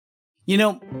You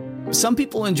know, some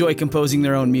people enjoy composing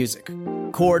their own music,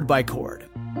 chord by chord,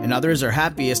 and others are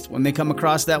happiest when they come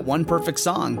across that one perfect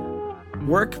song.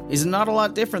 Work is not a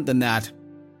lot different than that.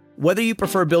 Whether you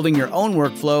prefer building your own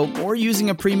workflow or using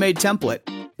a pre-made template,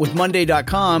 with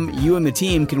Monday.com, you and the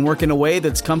team can work in a way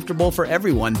that's comfortable for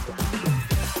everyone.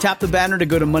 Tap the banner to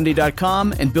go to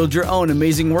Monday.com and build your own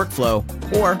amazing workflow,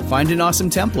 or find an awesome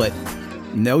template.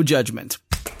 No judgment.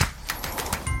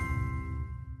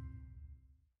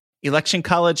 Election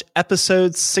College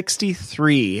episode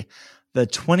 63, the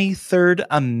 23rd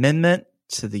Amendment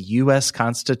to the U.S.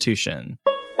 Constitution.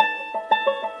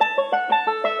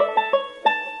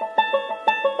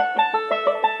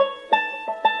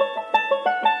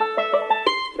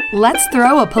 Let's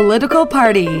throw a political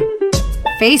party.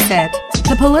 Face it,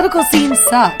 the political scene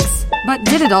sucks, but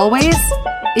did it always?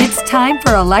 It's time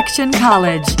for Election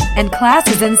College, and class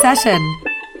is in session.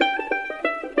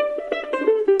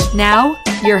 Now,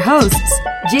 your hosts,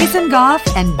 Jason Goff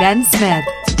and Ben Smith.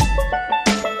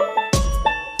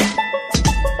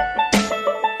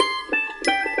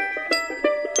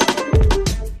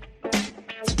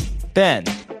 Ben.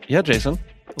 Yeah, Jason.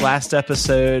 Last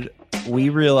episode, we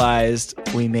realized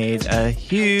we made a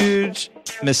huge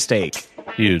mistake.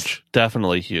 Huge.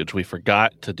 Definitely huge. We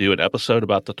forgot to do an episode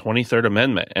about the 23rd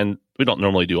Amendment. And we don't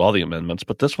normally do all the amendments,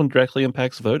 but this one directly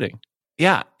impacts voting.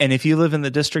 Yeah. And if you live in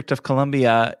the District of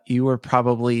Columbia, you were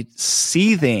probably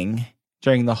seething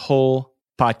during the whole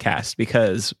podcast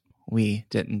because we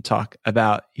didn't talk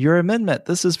about your amendment.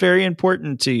 This is very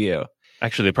important to you.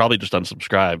 Actually, they probably just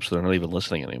unsubscribed, so they're not even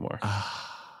listening anymore.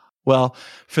 Well,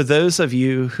 for those of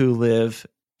you who live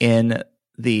in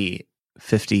the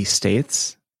 50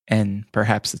 states and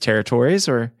perhaps the territories,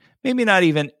 or maybe not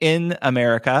even in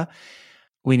America,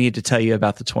 we need to tell you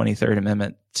about the 23rd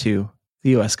Amendment to the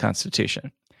U.S.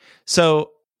 Constitution. So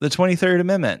the 23rd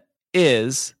Amendment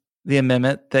is the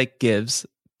amendment that gives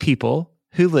people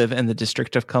who live in the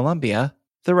District of Columbia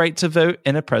the right to vote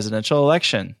in a presidential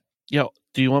election. Yeah,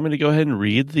 do you want me to go ahead and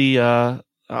read the...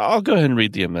 I'll go ahead and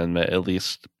read the amendment, at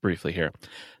least briefly here.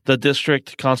 The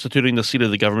district constituting the seat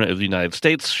of the government of the United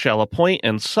States shall appoint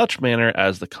in such manner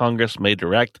as the Congress may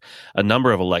direct a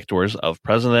number of electors of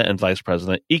president and vice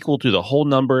president equal to the whole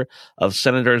number of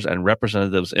senators and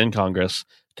representatives in Congress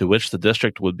to which the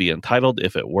district would be entitled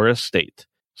if it were a state.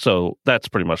 So that's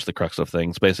pretty much the crux of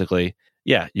things. Basically,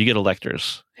 yeah, you get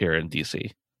electors here in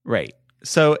D.C. Right.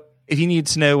 So if you need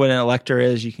to know what an elector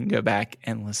is, you can go back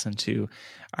and listen to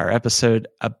our episode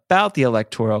about the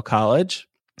Electoral College.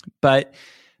 But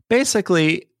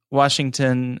basically,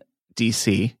 Washington,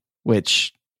 D.C.,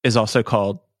 which is also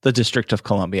called the District of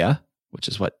Columbia, which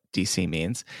is what D.C.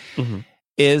 means,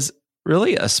 is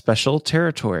really a special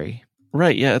territory.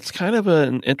 Right. Yeah, it's kind of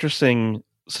an interesting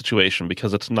situation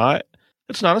because it's not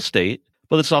a state,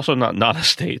 but it's also not a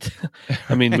state.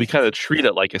 I mean, we kind of treat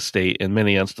it like a state in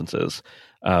many instances.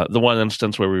 The one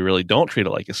instance where we really don't treat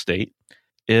it like a state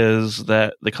is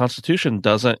that the Constitution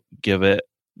doesn't give it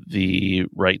the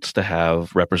rights to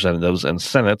have representatives and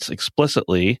senates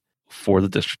explicitly for the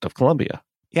District of Columbia.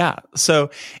 Yeah.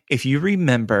 So if you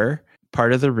remember,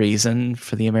 part of the reason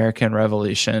for the American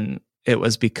Revolution, it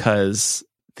was because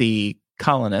the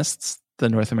colonists, the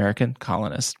North American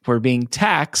colonists, were being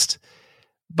taxed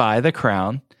by the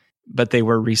crown, but they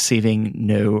were receiving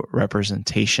no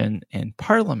representation in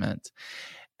Parliament.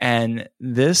 And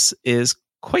this is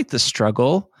quite the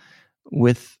struggle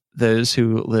with those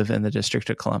who live in the District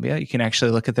of Columbia. You can actually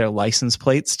look at their license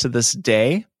plates to this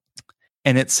day,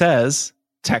 and it says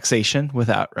taxation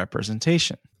without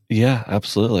representation. Yeah,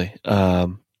 absolutely.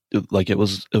 It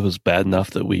was bad enough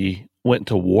that we went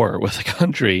to war with the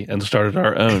country and started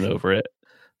our own over it.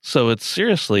 So it's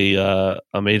seriously a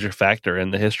major factor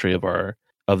in the history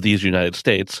of these United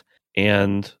States.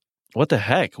 And what the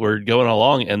heck? We're going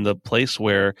along in the place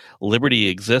where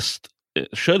liberty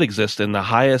should exist in the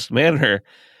highest manner.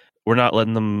 We're not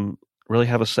letting them really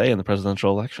have a say in the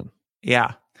presidential election.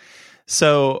 Yeah.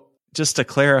 So just to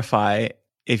clarify,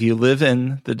 if you live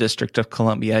in the District of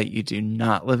Columbia, you do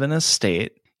not live in a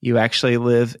state. You actually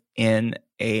live in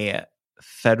a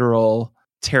federal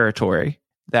territory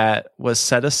that was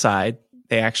set aside.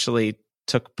 They actually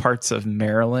took parts of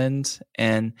Maryland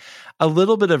and a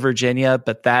little bit of Virginia,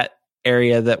 but that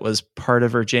area that was part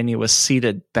of Virginia was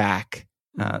ceded back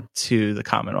to the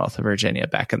Commonwealth of Virginia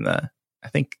back in the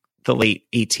late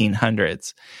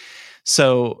 1800s.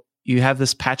 So you have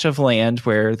this patch of land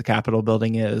where the Capitol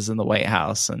building is and the White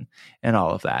House and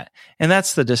all of that. And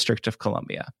that's the District of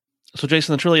Columbia. So,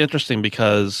 Jason, it's really interesting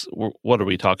because what are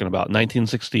we talking about?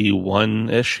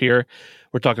 1961-ish here.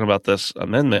 We're talking about this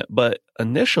amendment. But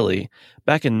initially,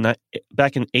 back in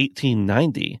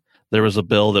 1890, there was a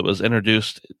bill that was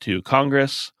introduced to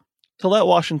Congress to let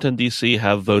Washington, D.C.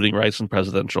 have voting rights in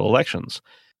presidential elections.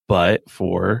 But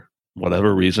for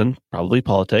whatever reason, probably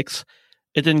politics,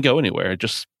 it didn't go anywhere. It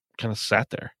just kind of sat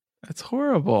there. That's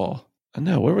horrible. I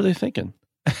know. What were they thinking?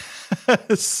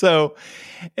 So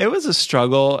it was a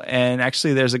struggle. And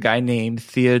actually, there's a guy named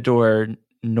Theodore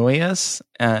Noyes.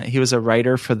 He was a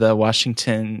writer for the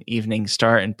Washington Evening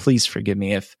Star. And please forgive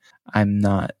me if I'm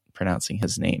not pronouncing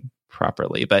his name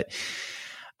properly. But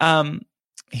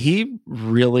he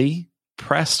really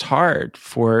pressed hard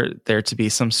for there to be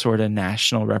some sort of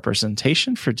national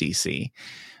representation for DC.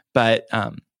 But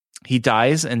he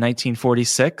dies in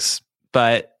 1946.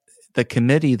 But the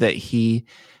committee that he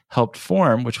helped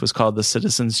form, which was called the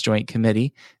Citizens Joint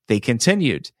Committee, they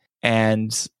continued.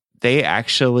 And they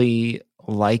actually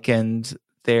likened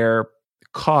their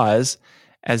cause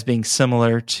as being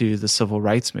similar to the civil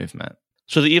rights movement.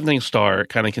 So the Evening Star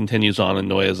kind of continues on in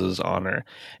Noyes' honor,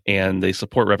 and they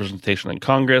support representation in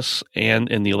Congress and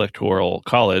in the Electoral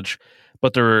College,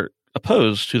 but they're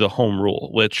opposed to the Home Rule,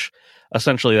 which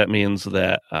essentially that means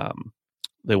that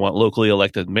they want locally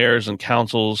elected mayors and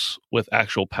councils with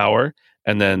actual power,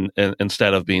 and then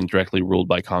instead of being directly ruled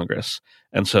by Congress.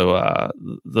 And so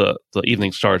the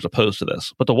Evening Star is opposed to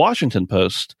this, but the Washington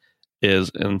Post is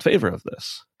in favor of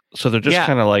this. So they're just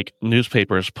kind of like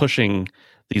newspapers pushing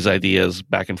these ideas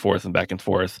back and forth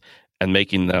and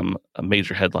making them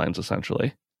major headlines,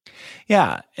 essentially.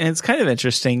 Yeah. And it's kind of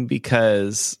interesting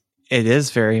because it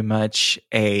is very much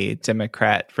a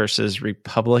Democrat versus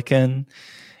Republican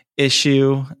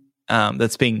issue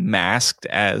that's being masked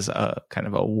as a kind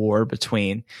of a war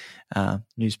between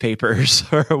newspapers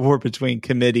or a war between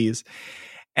committees.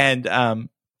 And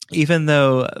even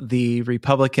though the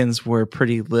Republicans were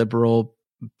pretty liberal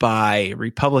by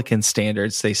Republican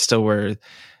standards, they still were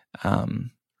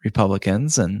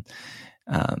Republicans, and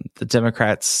the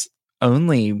Democrats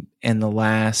only in the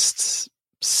last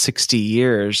 60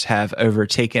 years have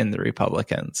overtaken the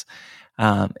Republicans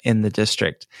in the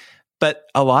district. But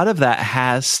a lot of that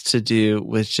has to do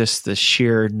with just the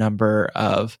sheer number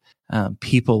of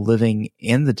people living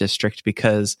in the district,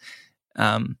 because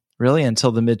really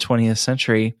until the mid 20th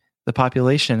century, the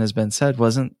population, has been said,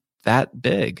 wasn't that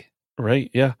big.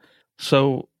 Right, yeah.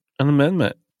 So an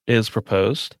amendment is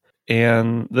proposed,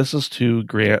 and this is to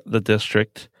grant the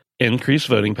district increased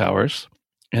voting powers,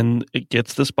 and it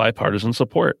gets this bipartisan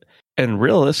support. And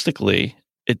realistically,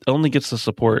 it only gets the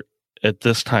support at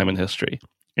this time in history.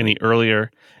 Any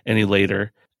earlier, any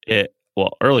later,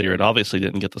 earlier it obviously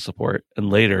didn't get the support,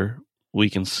 and later we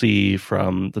can see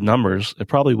from the numbers it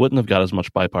probably wouldn't have got as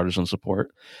much bipartisan support.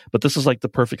 But this is like the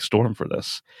perfect storm for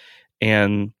this.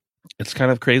 And it's kind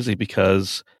of crazy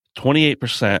because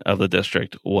 28% of the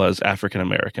district was African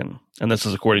American, and this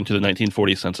is according to the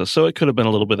 1940 census, so it could have been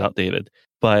a little bit outdated.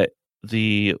 But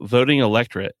the voting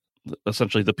electorate,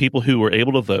 essentially the people who were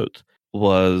able to vote,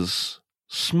 was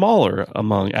smaller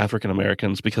among African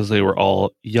Americans because they were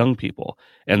all young people,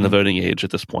 and the voting age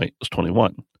at this point was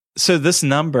 21. So this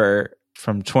number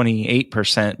from 28%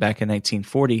 back in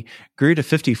 1940 grew to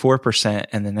 54%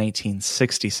 in the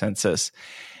 1960 census.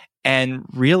 And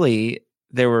really,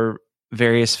 there were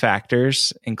various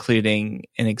factors, including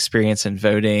inexperience in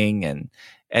voting and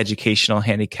educational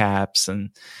handicaps and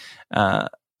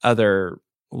other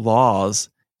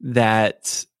laws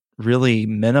that really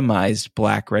minimized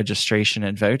Black registration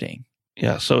and voting.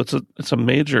 Yeah, so it's a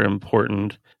major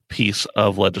important piece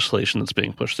of legislation that's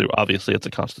being pushed through. Obviously, it's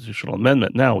a constitutional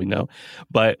amendment now, we know,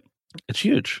 but it's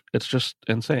huge. It's just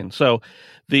insane. So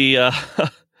the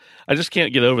I just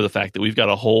can't get over the fact that we've got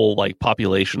a whole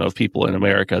population of people in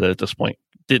America that at this point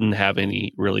didn't have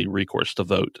any really recourse to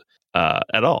vote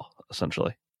at all,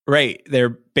 essentially. Right.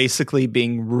 They're basically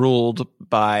being ruled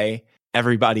by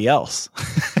everybody else.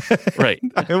 Right.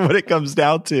 And what it comes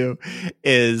down to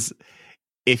is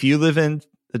if you live in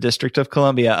the District of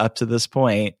Columbia up to this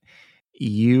point,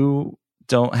 you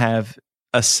don't have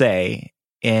a say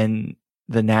in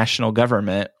the national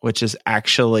government, which is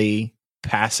actually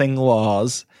passing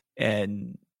laws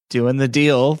and doing the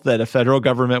deal that a federal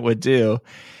government would do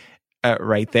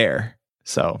right there.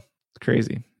 So it's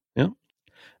crazy. Yeah.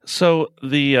 So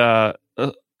the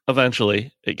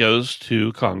eventually it goes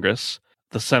to Congress.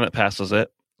 The Senate passes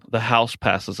it. The House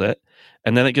passes it.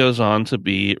 And then it goes on to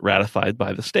be ratified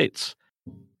by the states.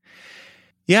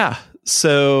 Yeah.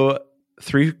 So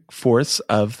 3/4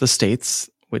 of the states,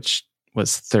 which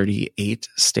was 38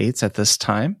 states at this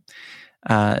time,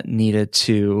 needed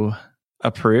to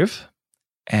approve,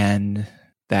 and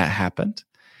that happened.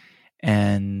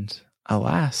 And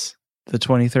alas, the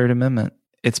 23rd Amendment,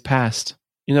 it's passed.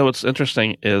 You know, what's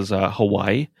interesting is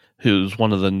Hawaii, who's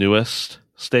one of the newest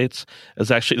states,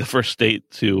 is actually the first state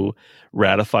to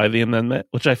ratify the amendment,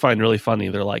 which I find really funny.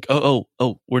 They're like, oh,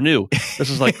 we're new. This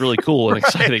is like really cool and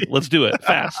exciting. Let's do it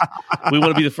fast. We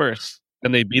want to be the first.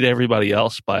 And they beat everybody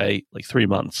else by like 3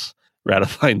 months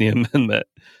ratifying the amendment.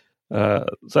 So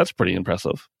that's pretty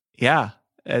impressive. Yeah,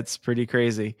 it's pretty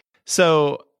crazy.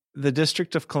 So the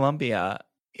District of Columbia,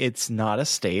 it's not a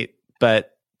state,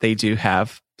 but they do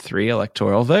have 3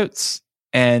 electoral votes.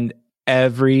 And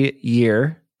every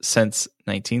year since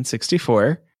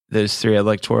 1964, those 3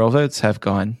 electoral votes have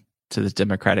gone to the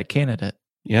Democratic candidate.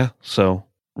 Yeah, so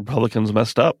Republicans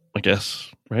messed up, I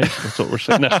guess, right? That's what we're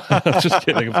saying. No, just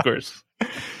kidding, of course.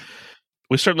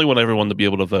 We certainly want everyone to be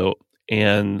able to vote,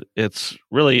 and it's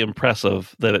really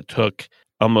impressive that it took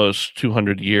almost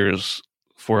 200 years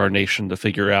for our nation to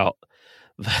figure out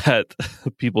that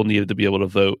people needed to be able to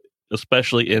vote,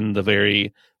 especially in the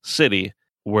very city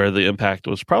where the impact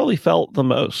was probably felt the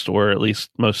most, or at least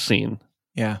most seen.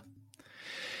 Yeah.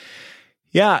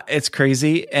 Yeah, it's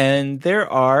crazy. And there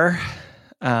are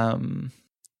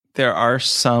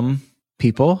some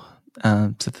people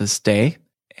to this day,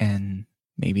 and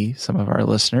maybe some of our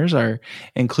listeners are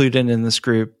included in this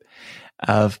group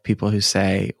of people who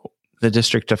say the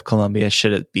District of Columbia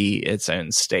should be its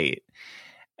own state.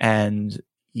 And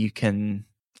you can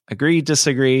agree,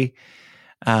 disagree.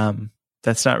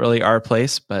 That's not really our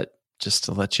place, but just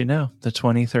to let you know, the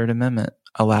 23rd Amendment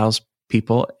allows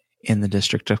people in the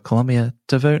District of Columbia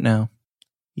to vote now.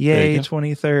 Yay,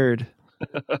 23rd.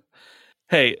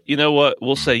 Hey, you know what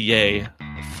we'll say yay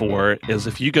for is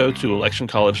if you go to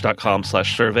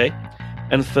electioncollege.com/survey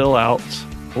and fill out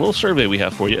a little survey we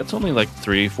have for you. It's only like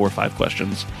 3, 4, 5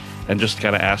 questions, and just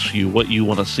kind of asks you what you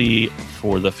want to see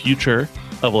for the future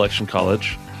of Election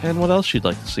College and what else you'd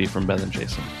like to see from Ben and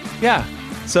Jason. Yeah.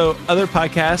 So other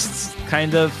podcasts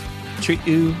kind of treat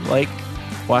you like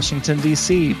Washington,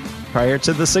 D.C. prior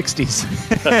to the 60s.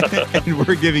 And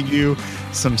we're giving you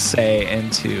some say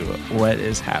into what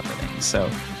is happening. So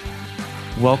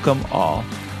welcome all.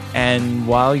 And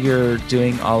while you're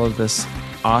doing all of this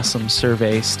awesome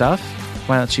survey stuff,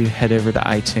 why don't you head over to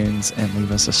iTunes and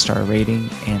leave us a star rating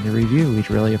and a review? We'd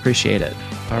really appreciate it.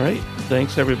 All right.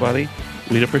 Thanks, everybody.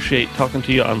 We'd appreciate talking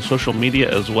to you on social media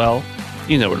as well.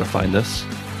 You know where to find us.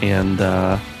 And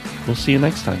we'll see you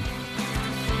next time.